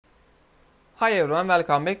Hi everyone,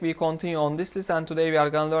 welcome back. We continue on this list and today we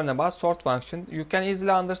are going to learn about sort function. You can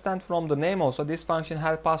easily understand from the name also this function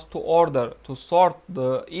helps us to order, to sort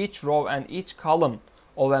each row and each column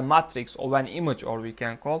of a matrix of an image, or we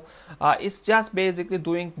can call it's just basically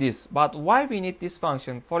doing this. But why we need this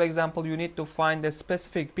function? For example, you need to find a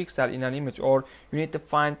specific pixel in an image, or you need to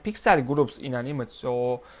find pixel groups in an image.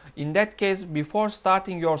 So in that case, before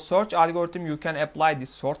starting your search algorithm, you can apply this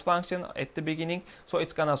sort function at the beginning. So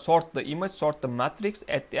it's gonna sort the image, sort the matrix.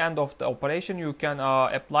 At the end of the operation, you can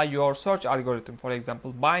apply your search algorithm, for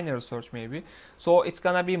example binary search maybe. So it's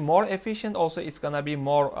gonna be more efficient, also it's gonna be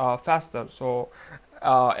more faster. So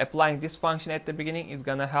applying this function at the beginning is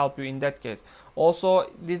gonna help you in that case. Also,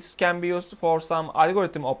 this can be used for some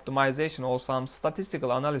algorithm optimization or some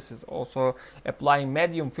statistical analysis. Also, applying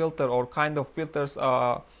medium filter or kind of filters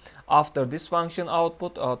after this function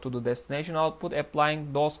output to the destination output,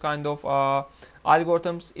 applying those kind of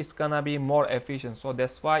algorithms is gonna be more efficient. So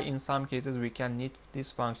that's why in some cases we can need this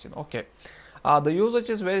function. Okay. The usage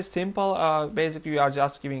is very simple. Basically, you are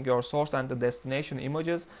just giving your source and the destination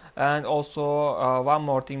images. And also one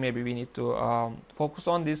more thing, maybe we need to focus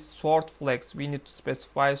on this sort flex. We need to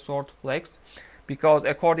specify sort flex because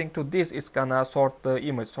according to this, it's gonna sort the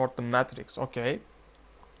image, sort the matrix. Okay.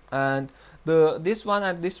 And this one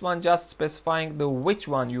and this one just specifying the which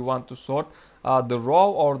one you want to sort, the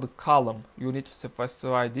row or the column. You need to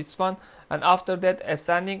specify this one. And after that,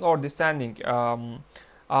 ascending or descending.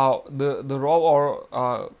 The row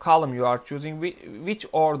or column you are choosing, which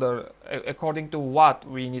order, according to what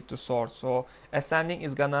we need to sort. So ascending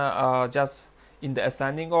is gonna just in the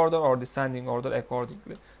ascending order or descending order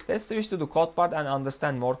accordingly. Let's switch to the code part and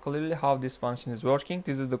understand more clearly how this function is working.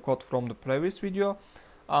 This is the code from the previous video.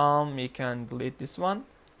 We can delete this one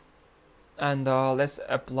and let's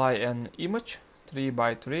apply an image 3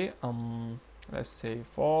 by 3. Let's say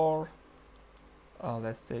 4,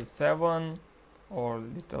 let's say 7, or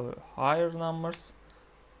little higher numbers,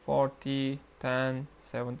 40, 10,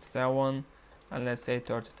 77, and let's say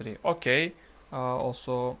 33. Okay.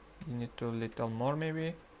 Also you need to little more,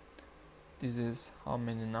 maybe this is how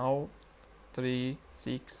many now, 3,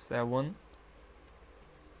 6, 7.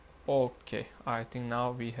 Okay, I think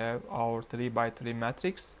now we have our 3 by 3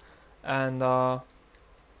 matrix, and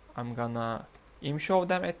I'm gonna show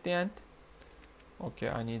them at the end. Okay,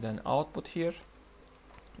 I need an output here.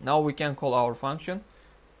 Now we can call our function,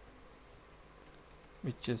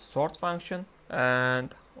 which is sort function,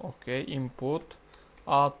 and okay, input,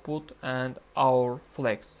 output, and our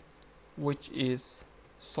flex, which is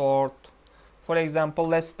sort. For example,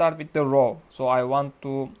 let's start with the row. So I want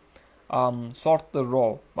to sort the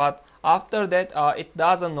row, but after that it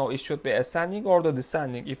doesn't know it should be ascending or the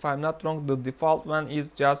descending. If I'm not wrong, the default one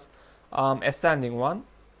is just ascending one.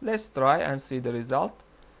 Let's try and see the result.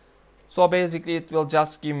 So basically it will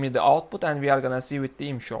just give me the output, and we are gonna see with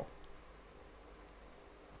the show.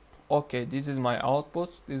 Okay, this is my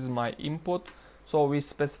output, this is my input. So we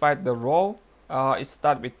specified the row, it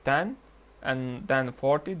start with 10 and then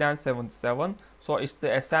 40, then 77. So it's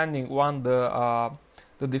the ascending one,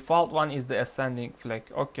 the default one is the ascending flag.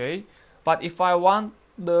 Okay, but if I want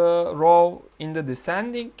the row in the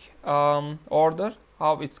descending order,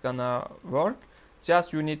 how it's gonna work?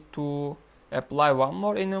 Just you need to apply one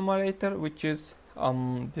more enumerator, which is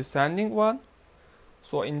descending one.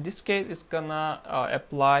 So in this case it's gonna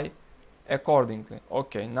apply accordingly.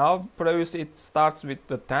 Okay, now previously it starts with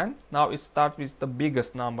the 10, now it starts with the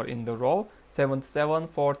biggest number in the row, 77,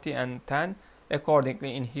 40, and 10.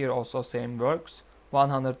 Accordingly in here also same works.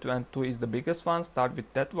 102 is the biggest one, start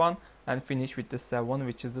with that one and finish with the 7,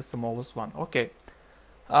 which is the smallest one. Okay,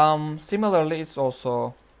 similarly it's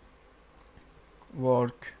also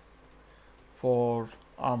work for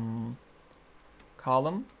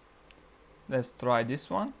column. Let's try this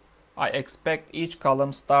one. I expect each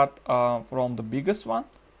column start from the biggest one.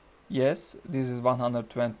 Yes, this is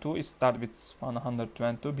 122. It start with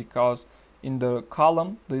 122 because in the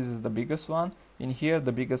column this is the biggest one. In here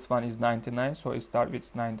the biggest one is 99, so it start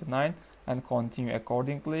with 99 and continue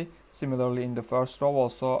accordingly. Similarly in the first row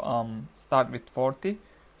also start with 40.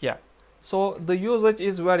 Yeah, so the usage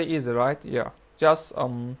is very easy, right? Yeah, just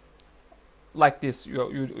like this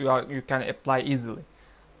you can apply easily.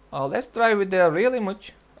 Let's try with the real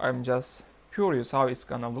image. I'm just curious how it's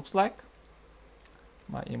gonna looks like.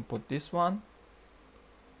 My input this one.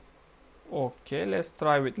 Okay, let's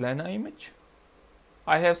try with Lena image.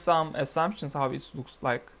 I have some assumptions how it looks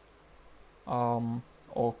like.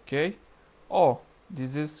 Okay. Oh,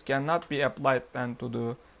 this is cannot be applied then to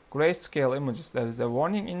the grayscale images. There is a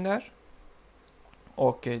warning in there.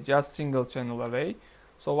 Okay, just single channel array.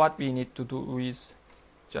 So what we need to do is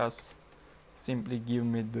just simply give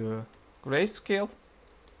me the grayscale,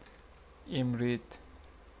 imread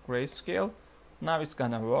grayscale. Now it's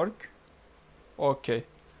gonna work. Okay,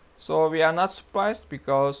 so we are not surprised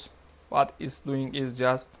because what it's doing is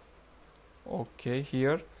just okay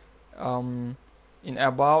here. In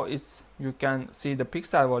above, you can see the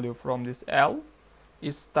pixel value from this L.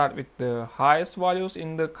 It start with the highest values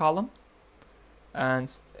in the column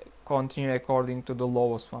and continue according to the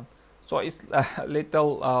lowest one. So it's a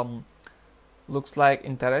little looks like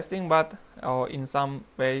interesting, but in some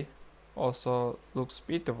way also looks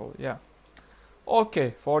beautiful. Yeah.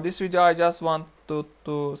 Okay, for this video I just want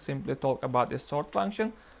to simply talk about this sort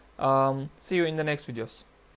function. See you in the next videos.